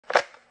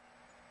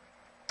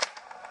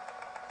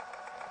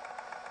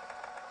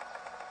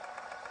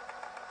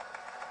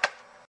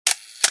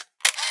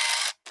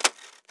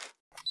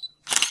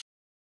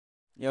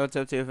Yo, what's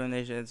up, TFM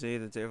Nation? It's me,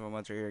 the TFM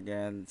Watcher here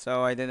again.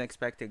 So I didn't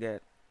expect to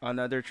get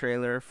another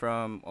trailer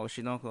from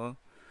Oshi no Ko.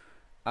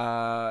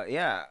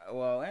 Yeah.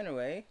 Well,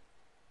 anyway,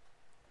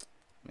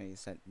 let me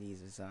set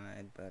these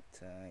aside. But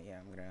yeah,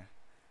 I'm gonna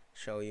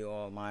show you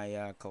all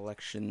my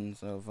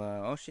collections of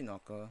Oshi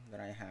no Ko that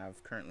I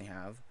currently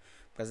have,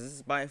 because this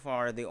is by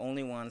far the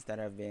only ones that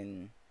have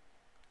been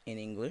in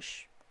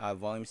English.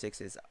 Volume 6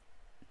 is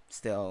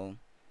still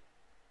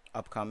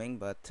upcoming,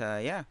 but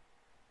yeah.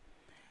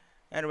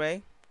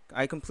 Anyway,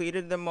 I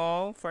completed them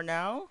all for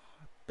now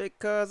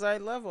because I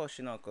love Oshi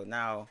no Ko.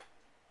 Now,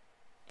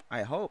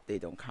 I hope they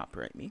don't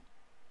copyright me.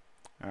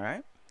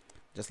 Alright?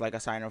 Just like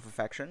a sign of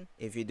affection.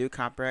 If you do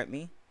copyright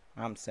me,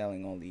 I'm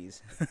selling all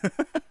these.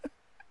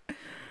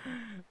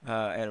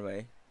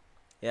 Anyway,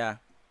 yeah.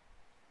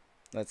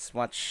 Let's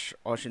watch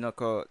Oshi no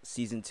Ko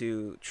Season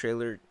 2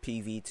 trailer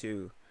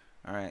PV2.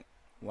 Alright.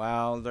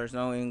 Well, there's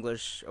no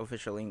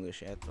official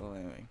English yet. So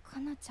anyway.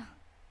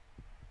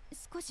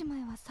 少し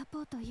前はサ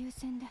ポート優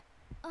先で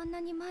あんな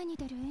に前に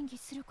出る演技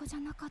する子じゃ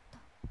なかった。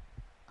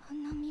あ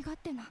んな身勝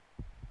手な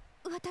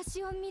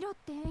私を見ろっ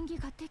て演技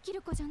ができ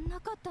る子じゃな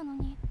かったの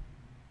に。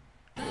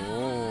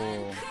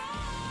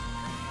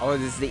Oh,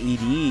 this is the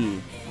ED.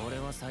 俺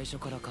は最初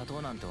から勝と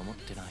うなんて思っ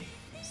てない。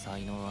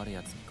才能ある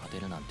やつに勝て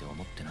るなんて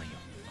思ってないよ。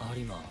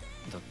有馬だ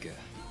っけ？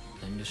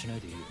遠慮しない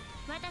でいいよ。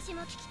私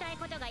も聞きたい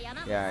ことが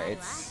山ほどあるわ。 Yeah,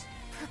 it's.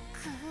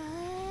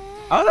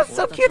 Oh, that's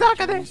so cute,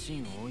 Akane. シ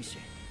ーン多いし、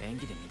演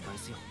技で見返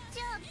すよ。じ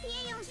ゃあピ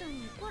エヨンさん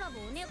にコラボ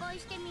お願い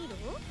してみる？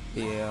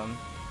 Yeah.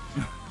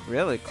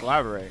 Really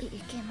collaborate.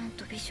 イケメン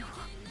と美女が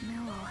目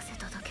を合わせ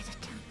ただけで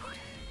テンパる。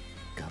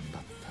頑張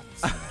っ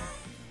たつも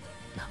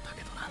りなんだ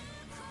けどな。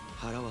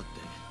腹割っ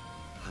て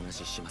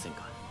話しません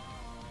か？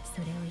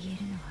それを言え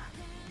るのは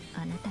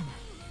あなたが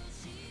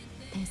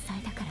天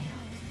才だからよ。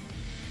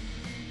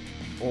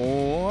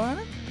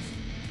 What?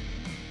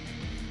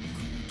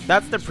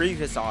 That's the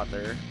previous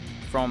author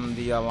from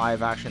the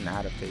live action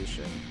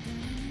adaptation.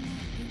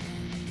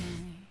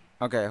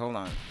 Okay, hold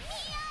on.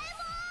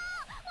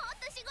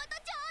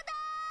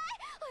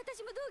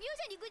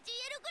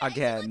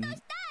 Again.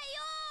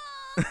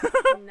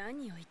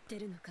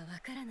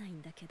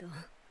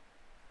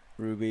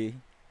 Ruby.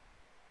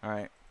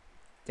 Alright.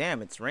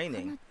 Damn, it's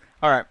raining.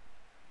 Alright.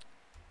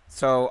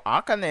 So,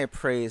 Akane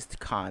praised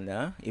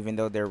Kana, even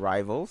though they're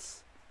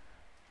rivals.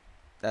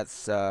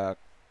 That's,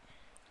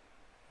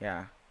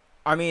 yeah.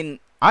 I mean,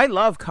 I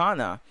love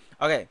Kana.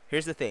 Okay,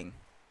 here's the thing.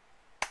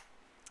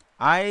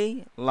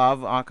 I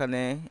love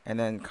Akane, and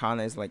then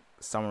Kana is like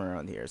somewhere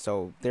around here.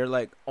 So, they're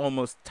like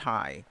almost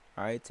tie,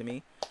 alright, to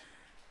me.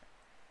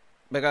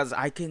 Because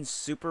I can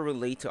super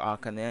relate to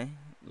Akane,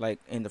 like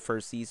in the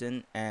first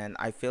season. And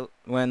I feel,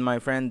 when my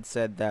friend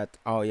said that,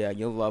 oh yeah,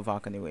 you'll love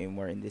Akane way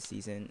more in this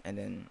season. And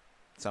then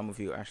some of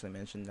you actually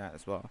mentioned that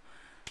as well.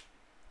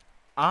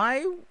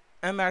 I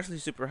am actually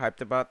super hyped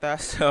about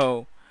that.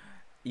 So,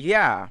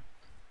 yeah.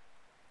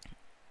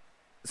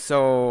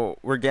 So,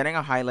 we're getting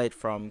a highlight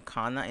from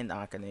Kana and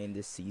Akane in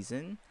this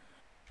season.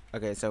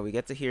 Okay, so we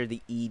get to hear the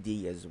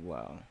ED as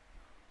well.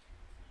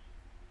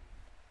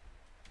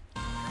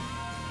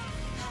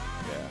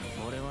 Yeah.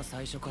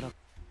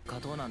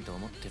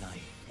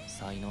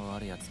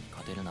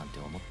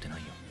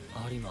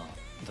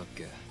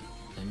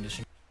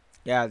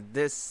 Yeah,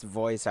 this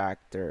voice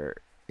actor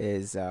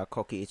is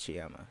Koki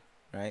Ichiyama,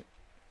 right?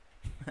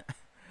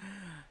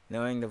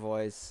 Knowing the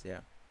voice, yeah.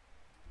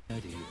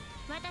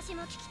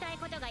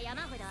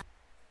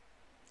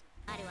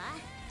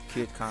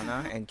 Cute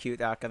Kana and cute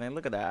Akane.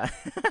 Look at that.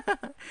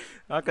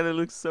 Akane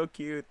looks so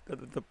cute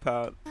at the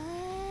pout.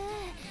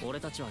 Yeah,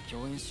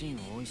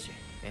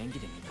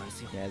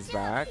 it's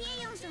back.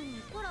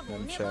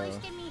 Guncho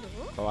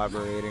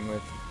collaborating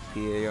with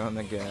Pieon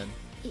again.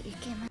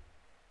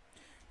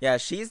 Yeah,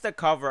 she's the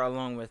cover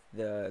along with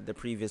the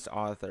previous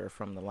author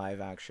from the live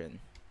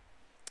action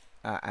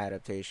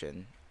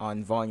adaptation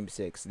on volume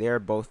 6. They're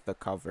both the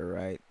cover,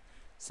 right?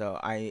 So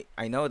I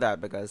know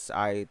that because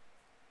I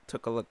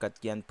took a look at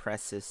Yen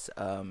Press's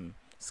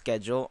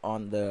schedule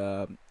on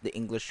the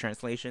English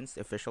translations,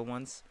 the official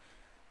ones.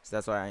 So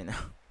that's why I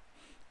know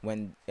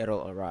when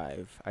it'll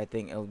arrive. I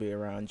think it'll be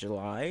around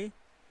July,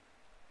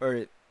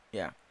 or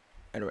yeah.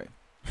 Anyway,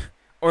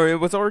 or it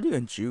was already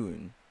in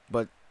June,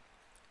 but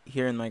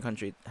here in my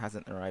country it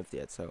hasn't arrived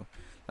yet. So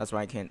that's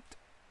why I can't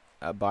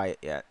buy it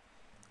yet.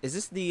 Is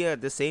this the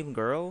same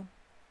girl,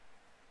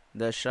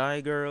 the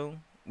shy girl,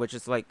 which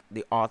is like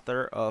the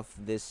author of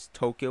this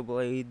Tokyo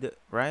Blade,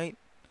 right?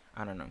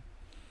 I don't know.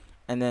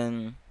 And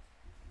then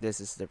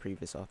this is the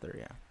previous author,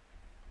 yeah.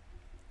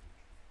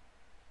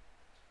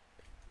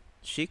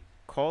 She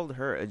called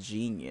her a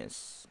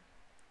genius.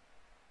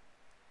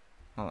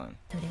 Hold on.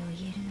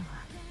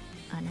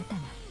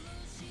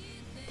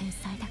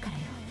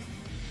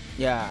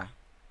 Yeah,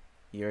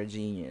 you're a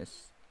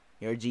genius.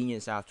 You're a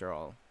genius after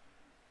all.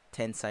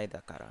 Tensai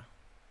dakara.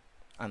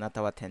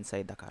 Anata wa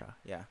tensai dakara.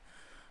 Yeah.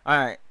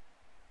 Alright.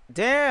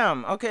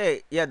 Damn.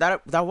 Okay. Yeah,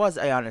 that was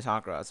Ayane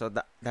Sakura. So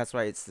that's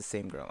why it's the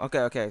same girl.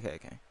 Okay.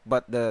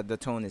 But the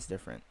tone is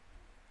different.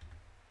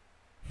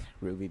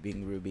 Ruby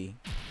being Ruby.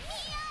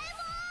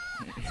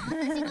 私のと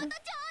ちょうだい。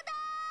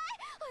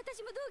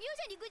私も同業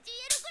者に愚痴言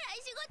えるくら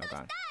い仕事した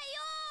い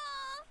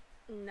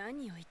よ。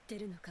何を言って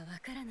るのかわ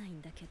からない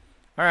んだけど。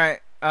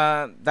Alright,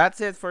 that's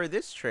it for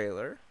this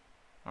trailer.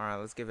 Alright,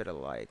 let's give it a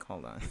like.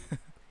 Hold on.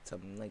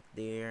 Something like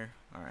there.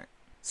 Alright.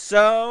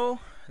 So,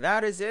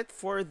 that is it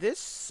for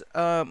this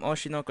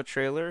Oshinoko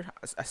trailer.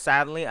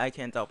 Sadly, I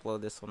can't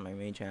upload this on my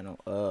main channel.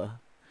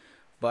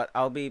 But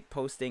I'll be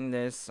posting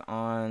this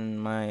on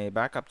my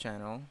backup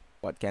channel.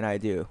 What can I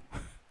do?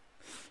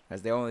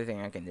 That's the only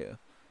thing I can do.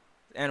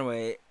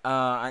 Anyway,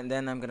 and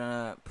then I'm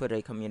gonna put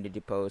a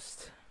community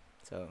post.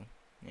 So,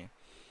 yeah.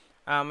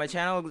 My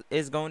channel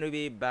is going to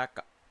be back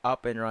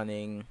up and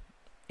running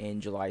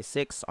in July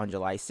 6th, on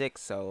July 6th,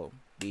 so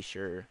be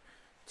sure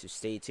to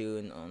stay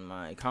tuned on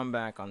my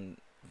comeback on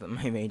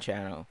my main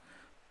channel.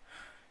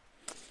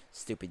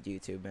 Stupid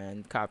YouTube,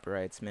 man.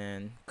 Copyrights,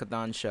 man.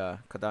 Kodansha,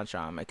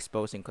 I'm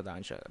exposing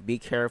Kodansha. Be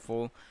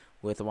careful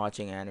with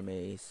watching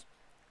animes,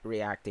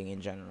 reacting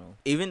in general,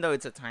 even though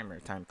it's a time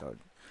code.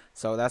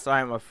 So that's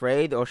why I'm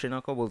afraid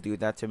Oshinoko will do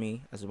that to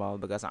me as well,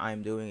 because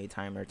I'm doing a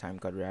time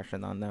code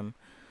reaction on them.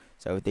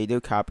 So if they do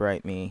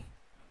copyright me,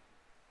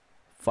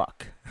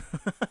 fuck.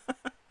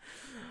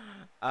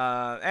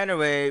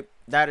 Anyway,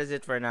 that is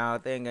it for now.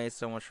 Thank you guys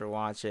so much for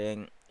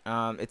watching.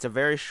 It's a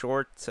very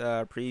short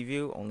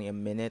preview, only a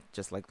minute,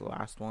 just like the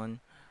last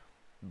one,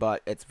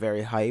 but it's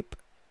very hype.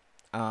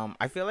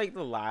 I feel like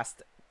the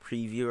last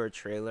preview or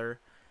trailer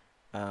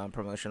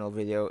promotional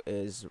video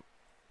is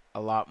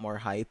a lot more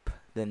hype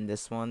than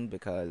this one,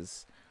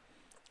 because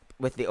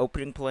with the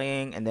opening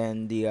playing and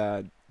then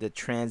the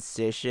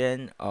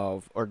transition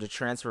of, or the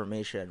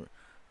transformation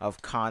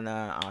of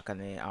Kana,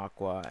 Akane,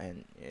 Aqua,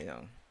 and you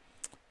know,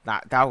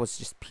 that was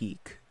just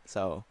peak.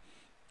 So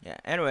yeah,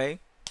 anyway,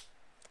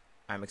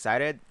 I'm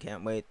excited,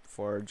 can't wait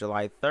for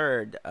July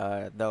 3rd,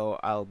 though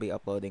I'll be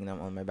uploading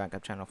them on my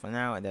backup channel for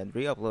now and then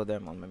re-upload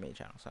them on my main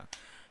channel. So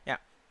yeah,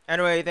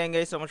 anyway, thank you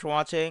guys so much for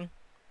watching.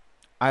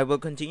 I will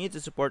continue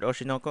to support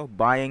Oshinoko,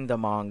 buying the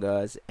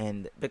mangas,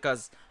 and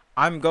because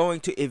I'm going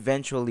to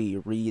eventually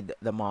read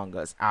the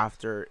mangas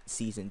after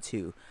season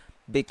 2,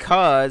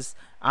 because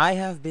I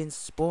have been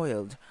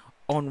spoiled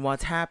on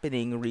what's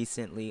happening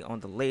recently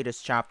on the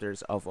latest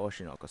chapters of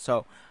Oshinoko.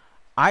 So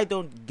I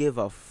don't give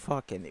a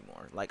fuck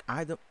anymore. Like,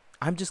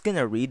 I'm just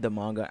gonna read the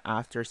manga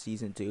after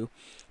season 2,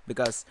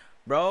 because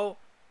bro,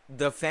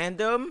 the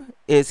fandom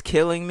is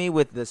killing me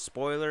with the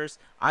spoilers.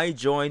 I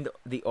joined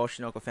the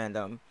Oshinoko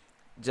fandom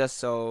just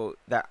so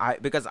that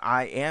because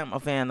I am a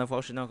fan of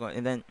Oshinoko,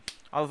 and then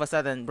all of a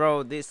sudden,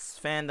 bro, this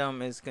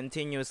fandom is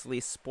continuously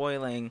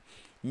spoiling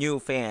new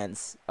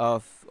fans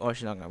of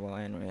Oshinoko. Well,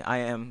 anyway, I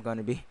am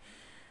gonna be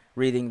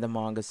reading the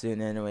manga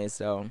soon anyway,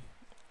 so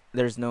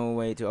there's no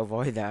way to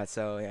avoid that.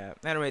 So yeah,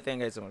 anyway, thank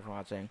you guys so much for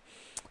watching.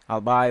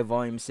 I'll buy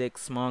volume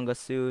 6 manga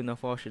soon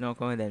of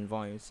Oshinoko, and then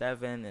volume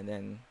 7, and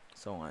then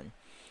so on.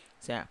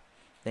 So yeah,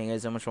 thank you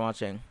guys so much for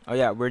watching. Oh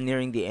yeah, we're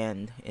nearing the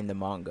end in the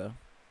manga.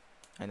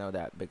 I know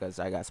that because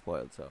I got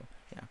spoiled. So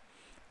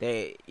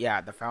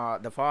yeah, the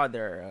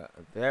father,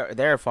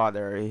 their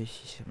father.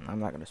 I'm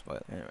not gonna spoil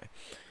it anyway.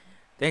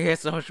 Thank you guys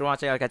so much for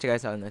watching. I'll catch you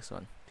guys on the next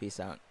one. Peace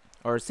out,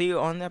 or see you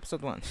on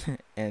episode 1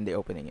 and the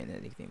opening and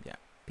anything. Yeah,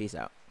 peace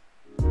out.